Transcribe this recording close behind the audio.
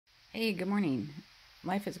Hey, good morning.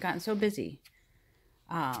 Life has gotten so busy.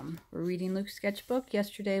 We're reading Luke's sketchbook.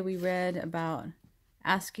 Yesterday we read about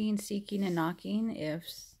asking, seeking, and knocking.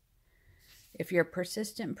 If you're a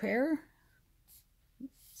persistent prayer,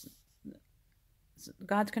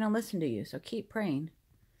 God's going to listen to you. So keep praying.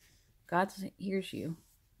 God hears you.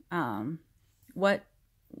 Um, what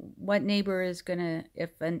neighbor is gonna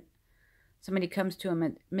somebody comes to him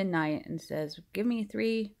at midnight and says, "Give me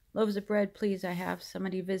 3 loaves of bread, please. I have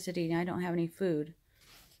somebody visiting. I don't have any food."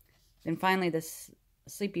 Then finally, this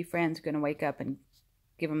sleepy friend's going to wake up and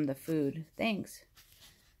give him the food. Thanks.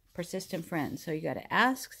 Persistent friend. So you got to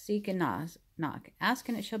ask, seek, and knock. Ask,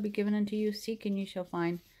 and it shall be given unto you. Seek, and you shall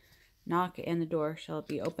find. Knock, and the door shall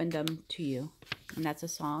be opened unto you. And that's a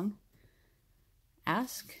song.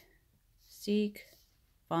 Ask, seek,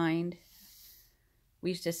 find. We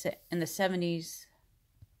used to say in the 70s,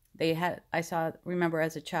 remember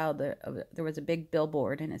as a child, there was a big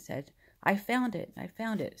billboard, and it said, "I found it, I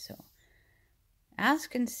found it." So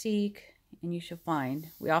ask and seek, and you shall find.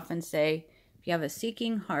 We often say, if you have a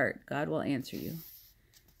seeking heart, God will answer you.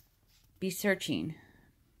 Be searching.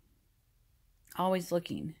 Always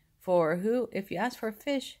looking. If you ask for a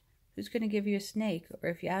fish, who's going to give you a snake? Or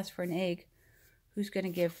if you ask for an egg, who's going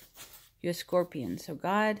to give you a scorpion? So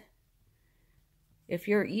God, if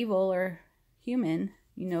you're evil or human,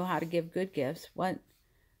 you know how to give good gifts. What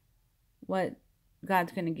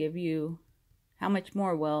God's going to give you, how much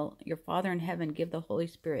more will your Father in heaven give the Holy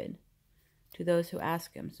Spirit to those who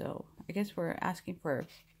ask him? So I guess we're asking for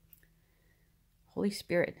Holy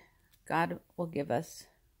Spirit. God will give us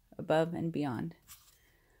above and beyond.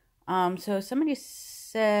 So somebody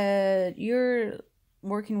said, you're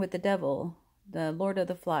working with the devil, the Lord of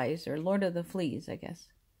the Flies, or Lord of the Fleas, I guess.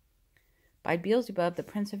 By Beelzebub, the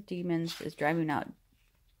prince of demons is driving out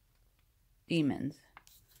demons.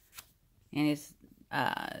 And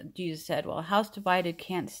Jesus said, well, a house divided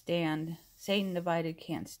can't stand. Satan divided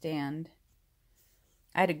can't stand.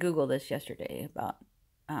 I had to Google this yesterday about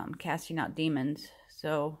casting out demons.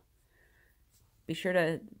 So be sure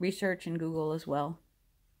to research and Google as well.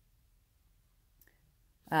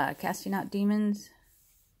 Casting out demons.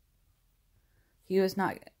 He who is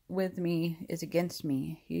not with me is against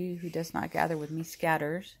me. He who does not gather with me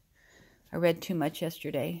scatters. I read too much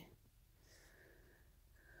yesterday.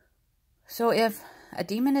 So if a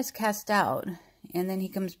demon is cast out, and then he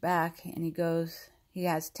comes back and he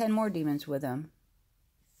has 10 more demons with him.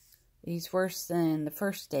 He's worse than the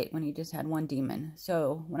first state when he just had 1 demon.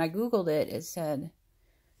 So when I Googled it, it said,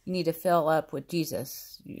 you need to fill up with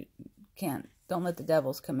Jesus. You don't let the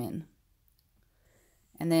devils come in.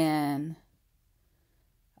 And then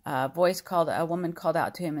a woman called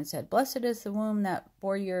out to him and said, "Blessed is the womb that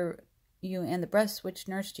bore you and the breasts which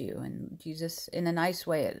nursed you." And Jesus, in a nice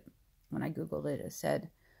way, when I Googled it, it said,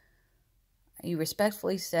 he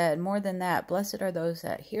respectfully said, "More than that, blessed are those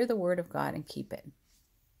that hear the word of God and keep it."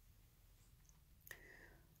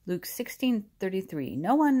 Luke 16:33.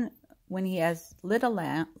 No one, when he has lit a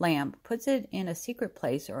lamp, puts it in a secret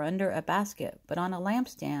place or under a basket, but on a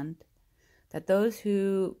lampstand, that those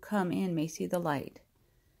who come in may see the light.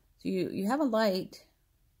 So you have a light,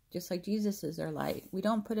 just like Jesus is our light. We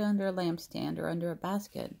don't put it under a lampstand or under a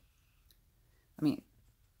basket. We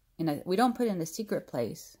don't put it in a secret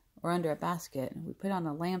place or under a basket. We put it on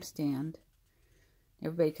a lampstand.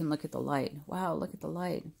 Everybody can look at the light. Wow, look at the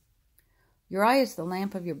light. Your eye is the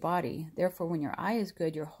lamp of your body. Therefore, when your eye is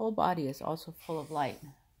good, your whole body is also full of light.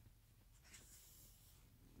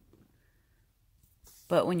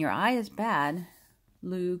 But when your eye is bad,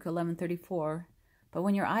 Luke 11:34, but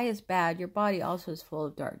when your eye is bad, your body also is full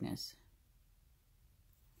of darkness.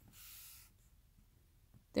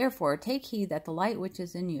 Therefore, take heed that the light which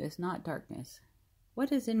is in you is not darkness.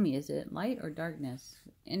 What is in me? Is it light or darkness?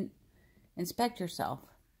 Inspect yourself.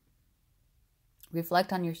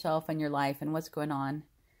 Reflect on yourself and your life and what's going on.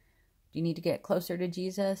 Do you need to get closer to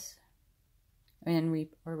Jesus and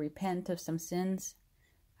repent of some sins?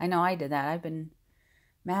 I know I did that. I've been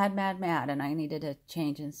mad, and I needed to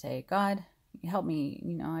change and say, God, help me.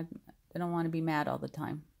 I don't want to be mad all the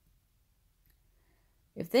time.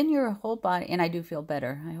 If then your whole body, and I do feel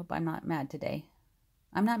better. I hope I'm not mad today.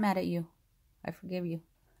 I'm not mad at you. I forgive you.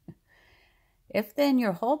 If then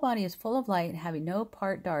your whole body is full of light, having no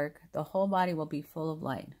part dark, the whole body will be full of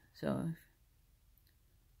light. So,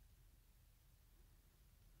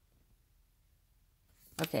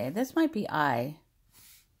 okay, this might be eye.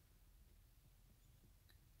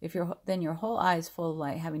 Then your whole eye is full of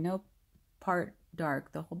light, having no part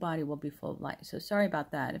dark, the whole body will be full of light. So sorry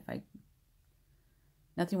about that.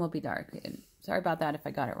 Nothing will be dark. Sorry about that if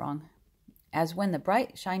I got it wrong. As when the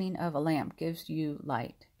bright shining of a lamp gives you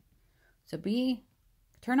light. So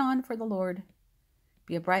turn on for the Lord.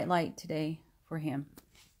 Be a bright light today for Him.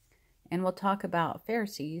 And we'll talk about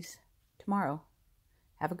Pharisees tomorrow.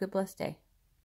 Have a good, blessed day.